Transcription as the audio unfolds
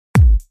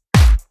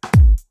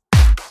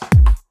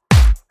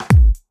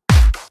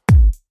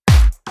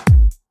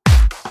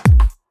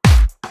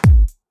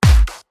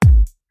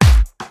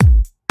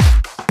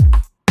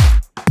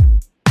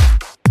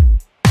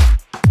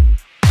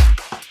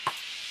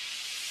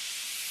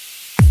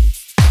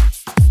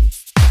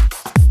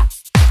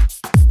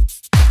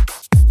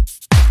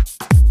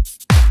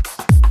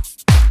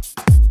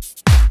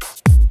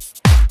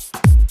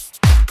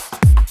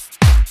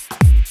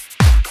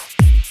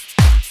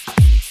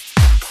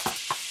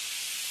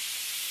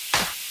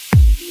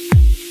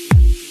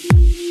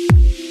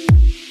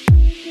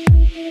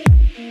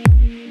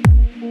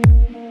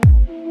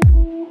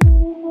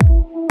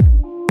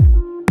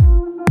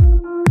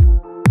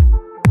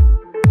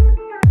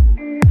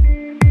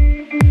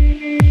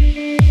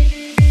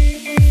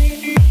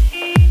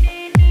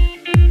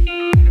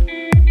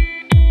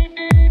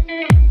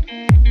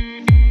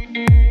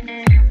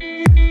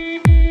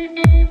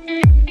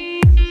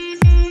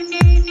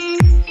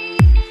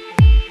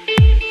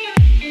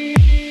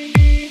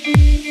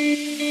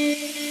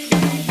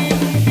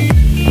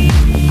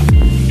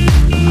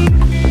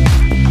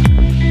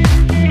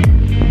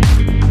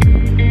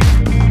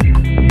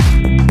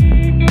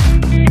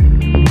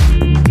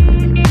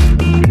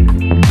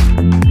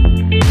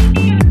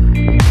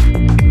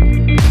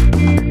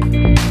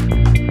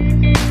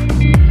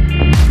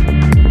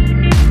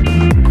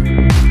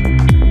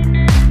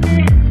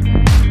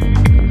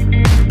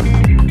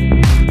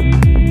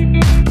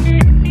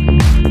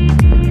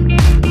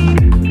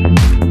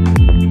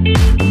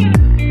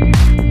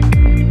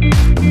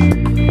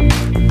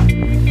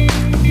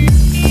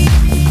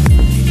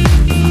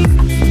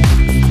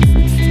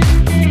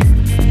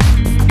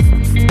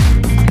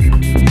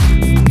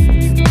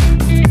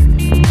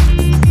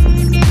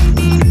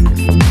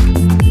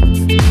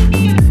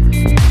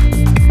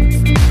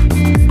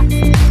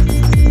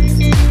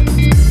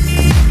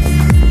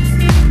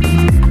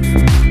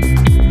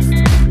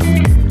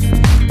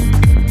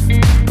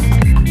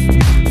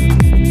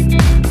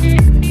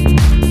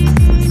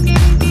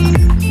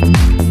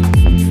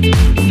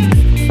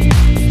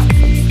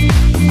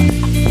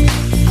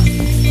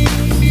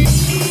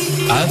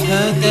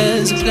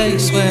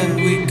place where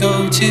we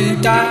go to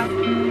die.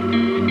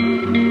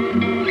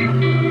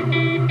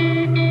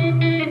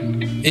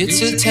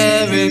 It's a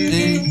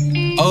terribly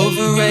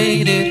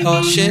overrated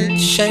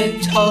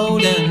heart-shaped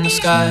hole in the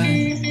sky.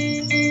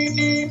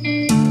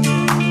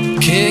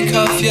 Kick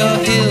off your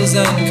heels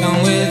and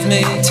come with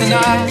me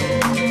tonight.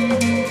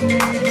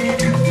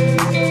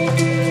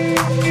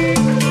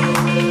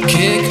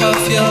 Kick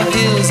off your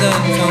heels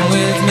and come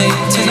with me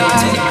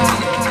tonight.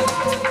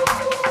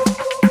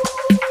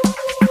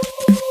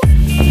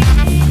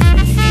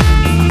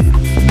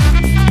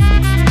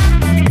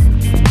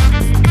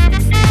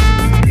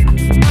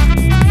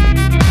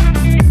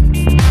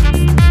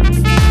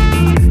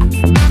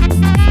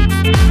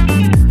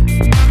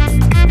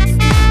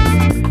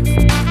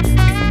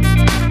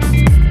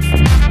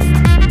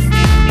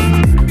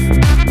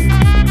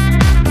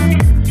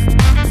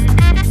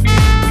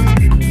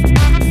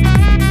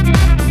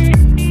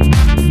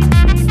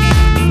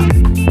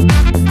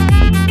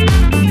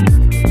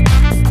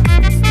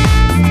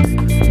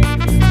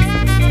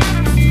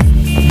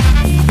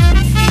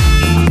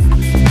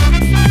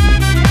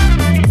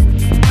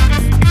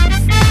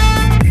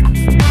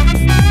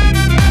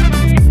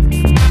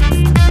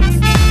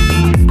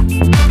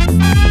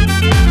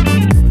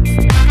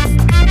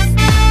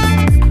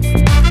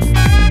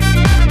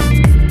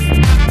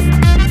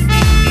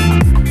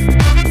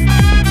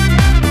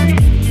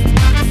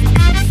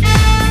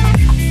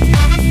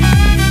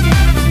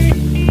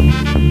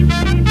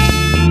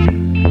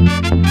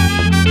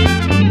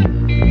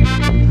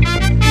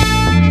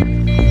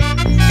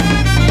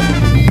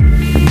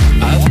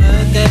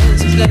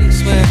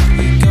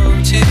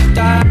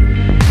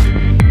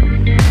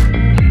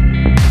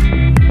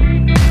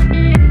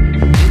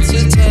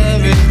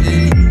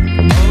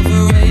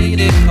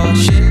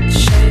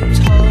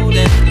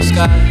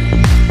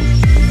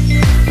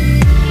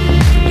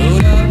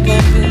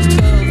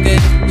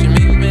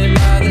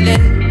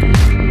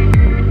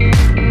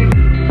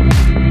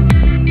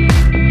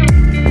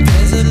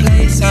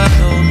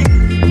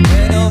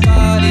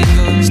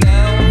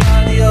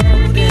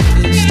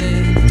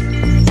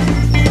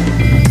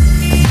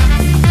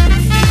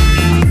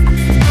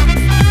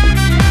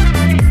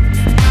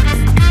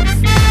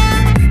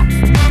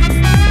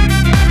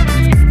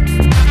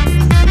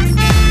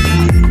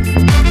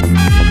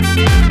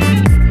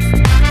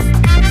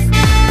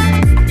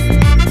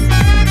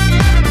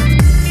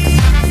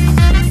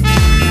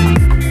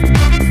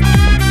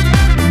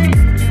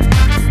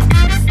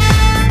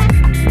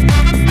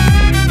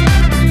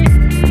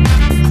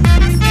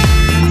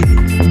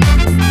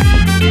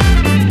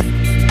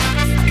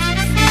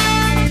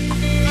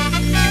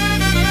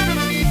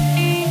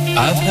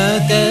 I've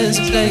heard there's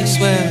a place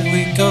where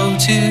we go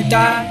to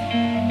die.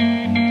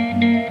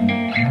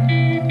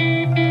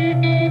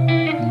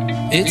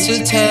 It's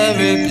a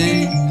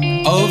terribly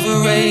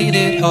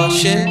overrated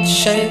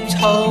heart-shaped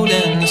hole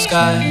in the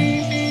sky.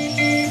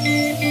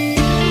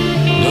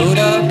 Load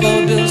up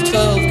old Bill's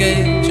 12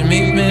 gauge and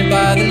meet me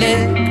by the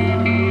lake.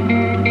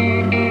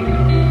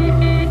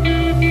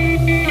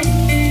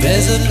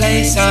 There's a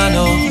place I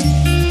know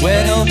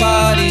where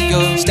nobody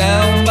goes,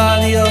 down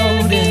by the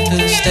old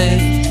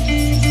interstate.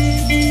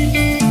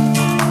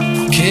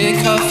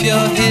 Kick off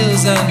your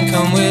heels and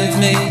come with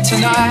me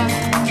tonight.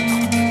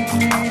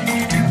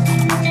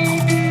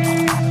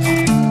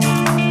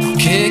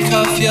 Kick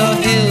off your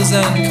heels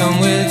and come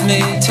with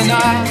me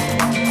tonight.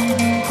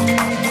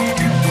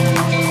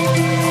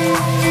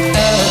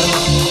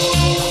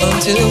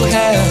 Until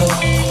hell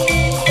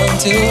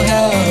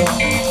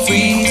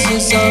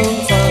freezes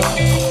over.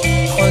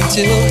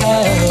 Until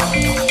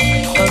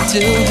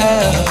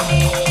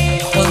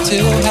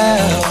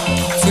hell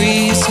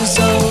freezes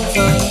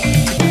over.